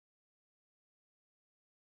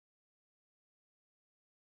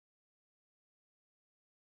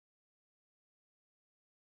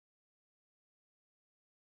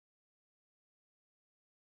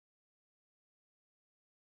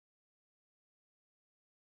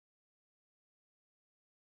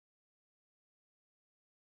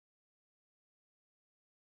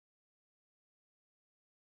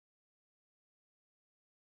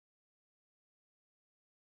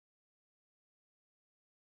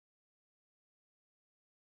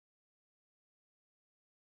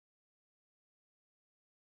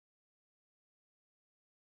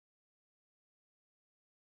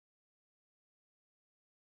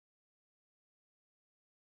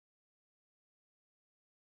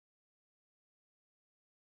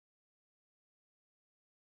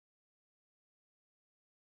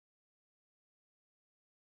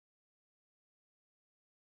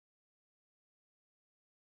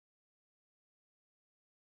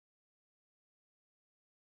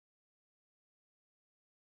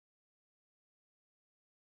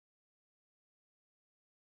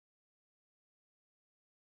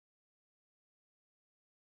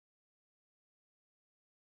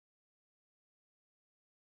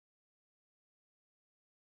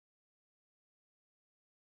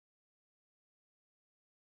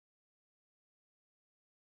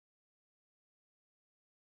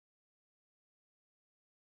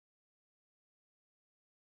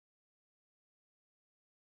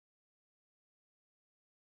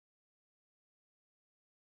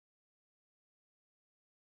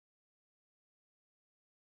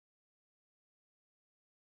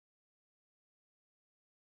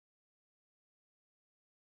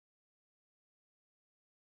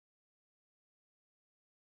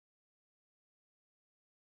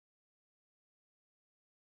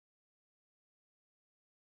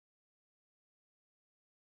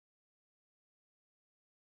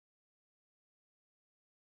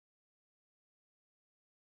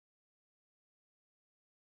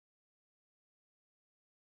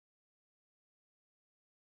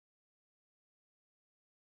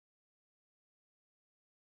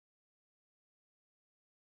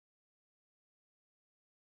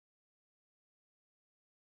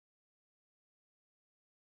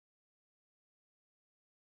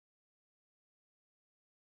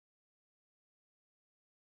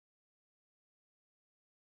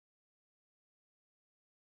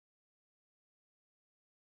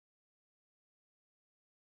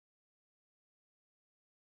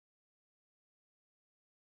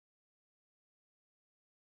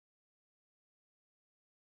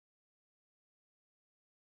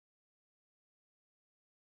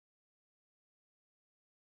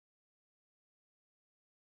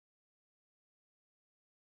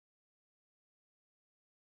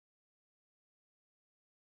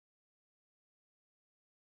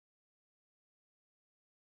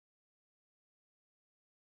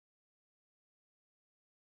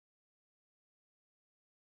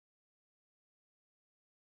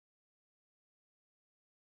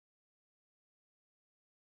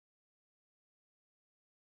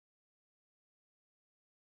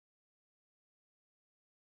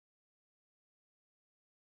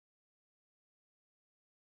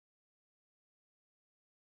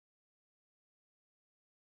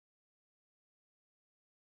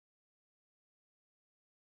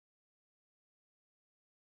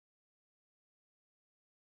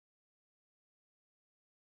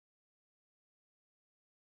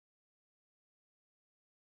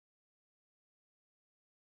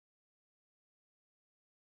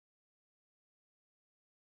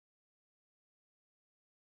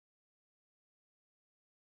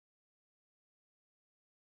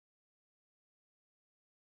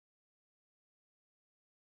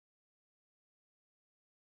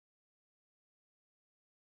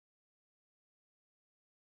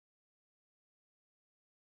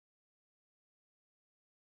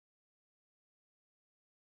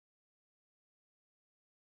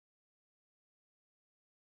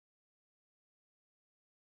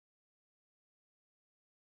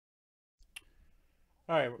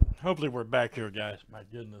All right, hopefully we're back here, guys. My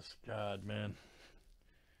goodness, God, man,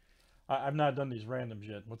 I've not done these randoms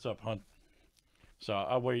yet. What's up, Hunt? So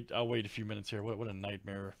I'll wait. I'll wait a few minutes here. What a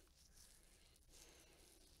nightmare.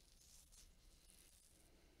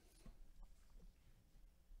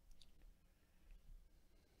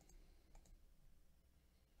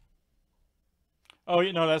 Oh,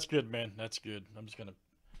 you know that's good, man. That's good.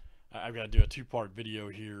 I've got to do a two-part video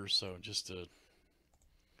here, so just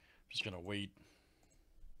gonna wait.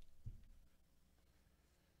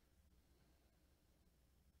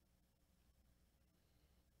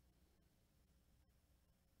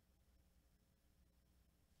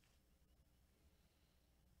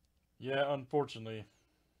 Yeah, unfortunately.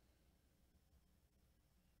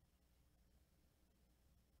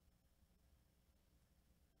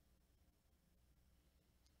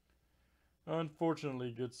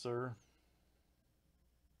 Unfortunately, good sir.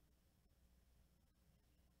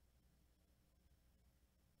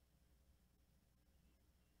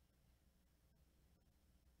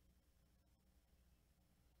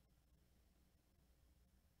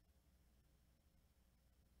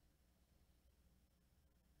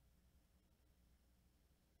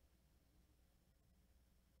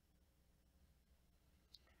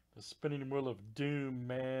 The spinning wheel of doom,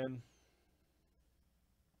 man.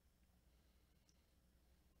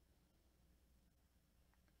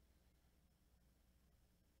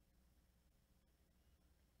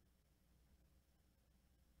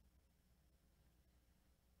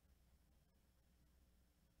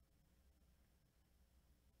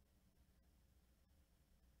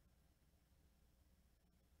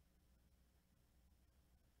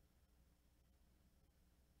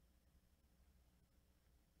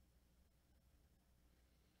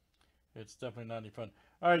 It's definitely not any fun.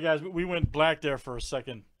 All right, guys, we went black there for a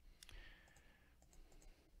second.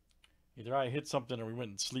 Either I hit something or we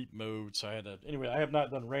went in sleep mode, so I had to. Anyway, I have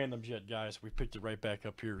not done randoms yet, guys. We picked it right back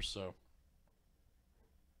up here, so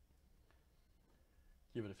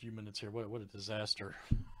give it a few minutes here. What a disaster.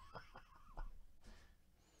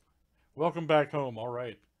 Welcome back home. All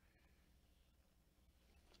right.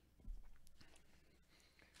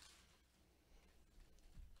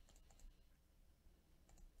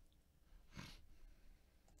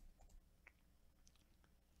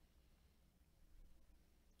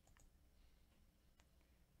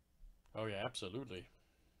 Oh yeah, absolutely.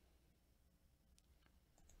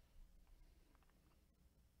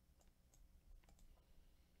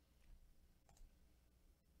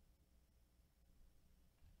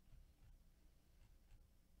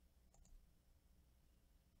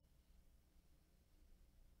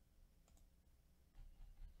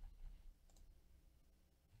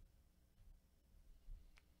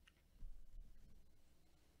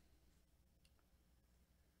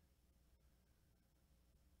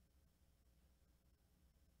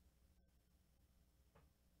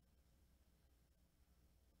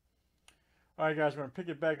 All right, guys, we're gonna pick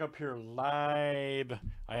it back up here live.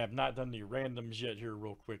 I have not done the randoms yet here,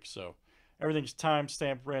 real quick, so everything's time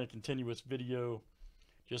stamped. Ran a continuous video.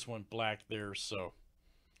 Just went black there, so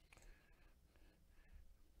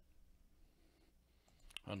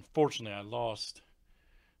unfortunately, I lost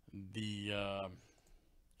the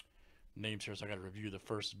names here, so I got to review the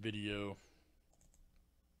first video.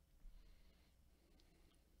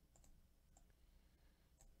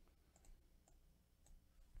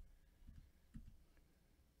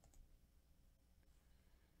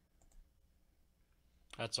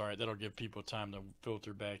 That's all right. That'll give people time to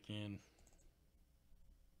filter back in.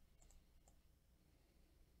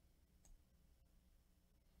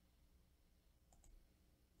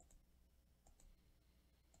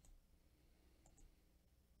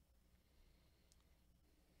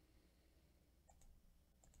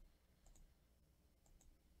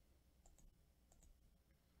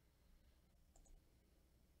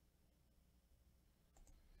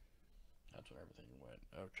 That's where everything went.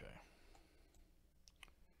 Okay.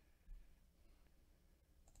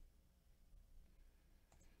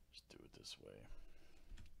 Let's do it this way.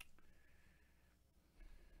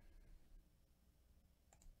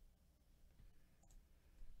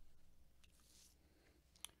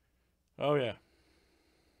 Oh, yeah.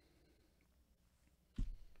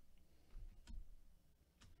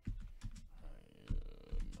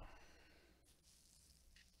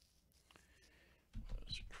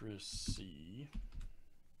 Was Chris C.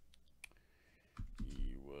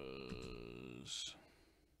 He was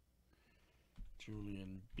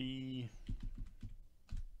Julian B.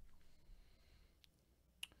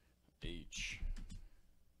 H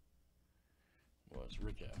was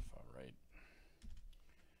Rick F. All right.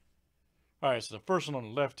 All right, so the first one on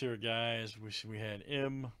the left here, guys, we had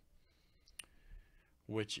M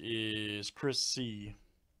which is Chris C.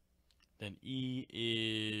 Then E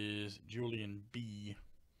is Julian B.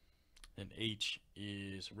 Then H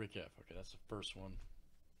is Rick F. Okay, that's the first one.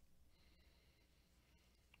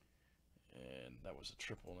 And that was a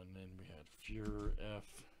triple. And then we had Fuhrer F.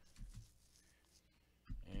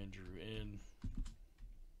 Andrew N.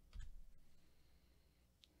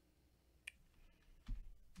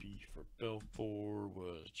 B for Belfour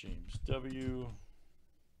was James W.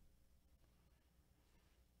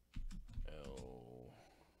 L.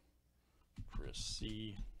 Chris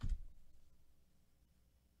C.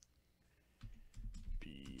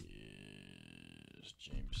 B is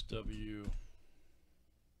James W.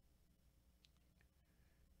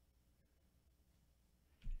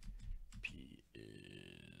 P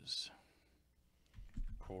is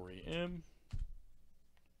Corey M.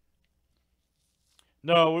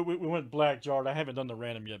 No, we went black, Jard. I haven't done the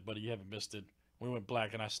random yet, buddy. You haven't missed it. We went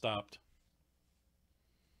black and I stopped.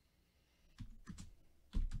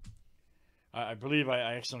 I believe I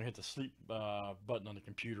accidentally hit the sleep button on the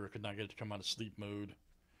computer. I could not get it to come out of sleep mode.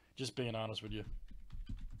 Just being honest with you.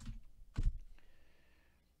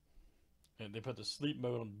 And they put the sleep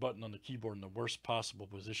mode button on the keyboard in the worst possible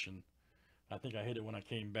position. I think I hit it when I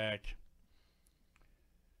came back.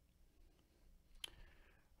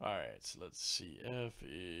 Alright, so let's see. F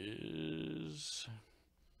is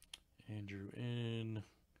Andrew N.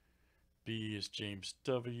 B is James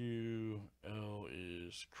W. L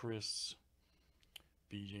is Chris.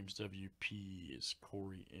 B, James W. P is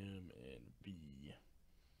Corey M. And B.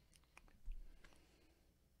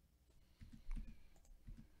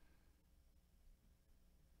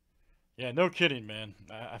 Yeah, no kidding, man.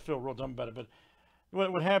 I feel real dumb about it. But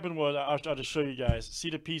what happened was, I'll just show you guys. See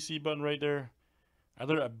the PC button right there? I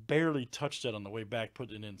barely touched that on the way back,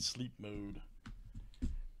 putting it in sleep mode.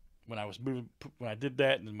 When I was moving, when I did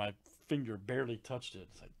that, and my finger barely touched it.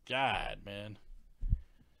 It's like, God, man.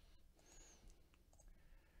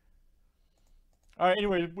 All right,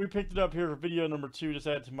 anyway, we picked it up here for video number 2. Just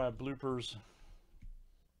add to my bloopers.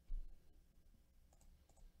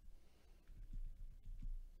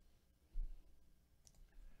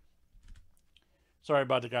 Sorry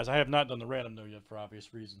about that, guys. I have not done the random though yet for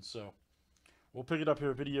obvious reasons, so we'll pick it up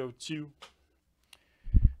here, video 2.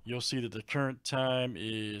 You'll see that the current time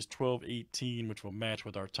is 12:18, which will match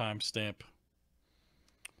with our timestamp.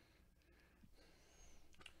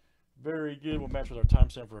 Very good. We'll match with our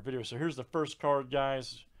timestamp for a video. So here's the first card,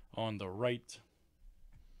 guys, on the right.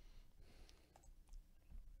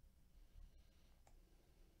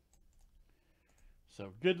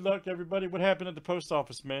 So good luck, everybody. What happened at the post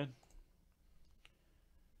office, man?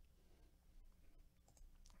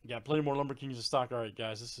 Got plenty more Lumber Kings in stock. All right,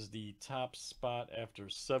 guys, this is the top spot after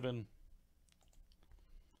 7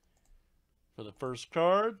 for the first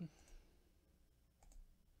card.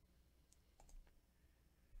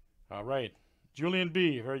 All right, Julian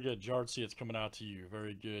B. Very good. Jard C. It's coming out to you.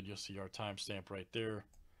 Very good. You'll see our timestamp right there.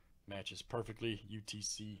 Matches perfectly.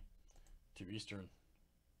 UTC to Eastern.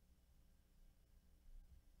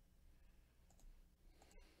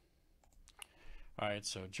 All right,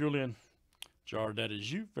 so Julian. Jard, that is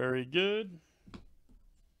you. Very good.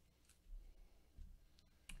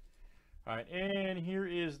 All right, and here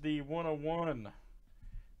is the 101.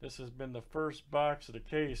 This has been the first box of the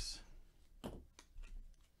case.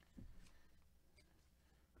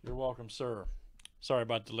 You're welcome, sir. Sorry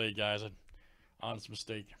about the delay, guys. An honest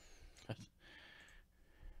mistake.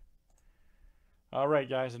 All right,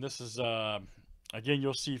 guys, and this is again,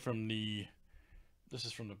 you'll see from the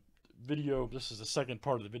video. This is the second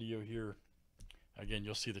part of the video here. Again,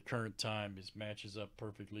 you'll see the current time matches up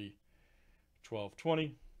perfectly.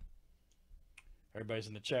 12:20. Everybody's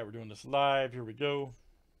in the chat. We're doing this live. Here we go.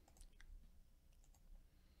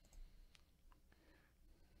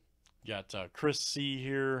 Got Chris C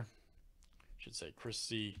here. Should say Chris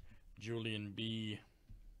C. Julian B.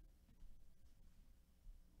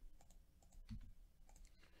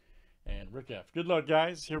 And Rick F. Good luck,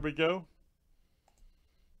 guys. Here we go.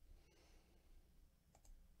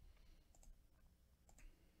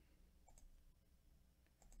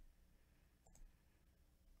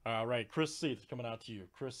 All right, Chris C. It's coming out to you.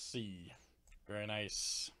 Chris C. Very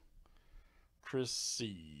nice. Chris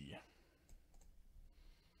C.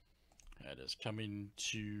 That is coming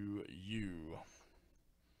to you.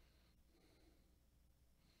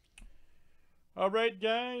 All right,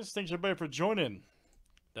 guys. Thanks, everybody, for joining.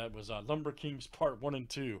 That was Lumber Kings Part 1 and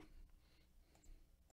 2.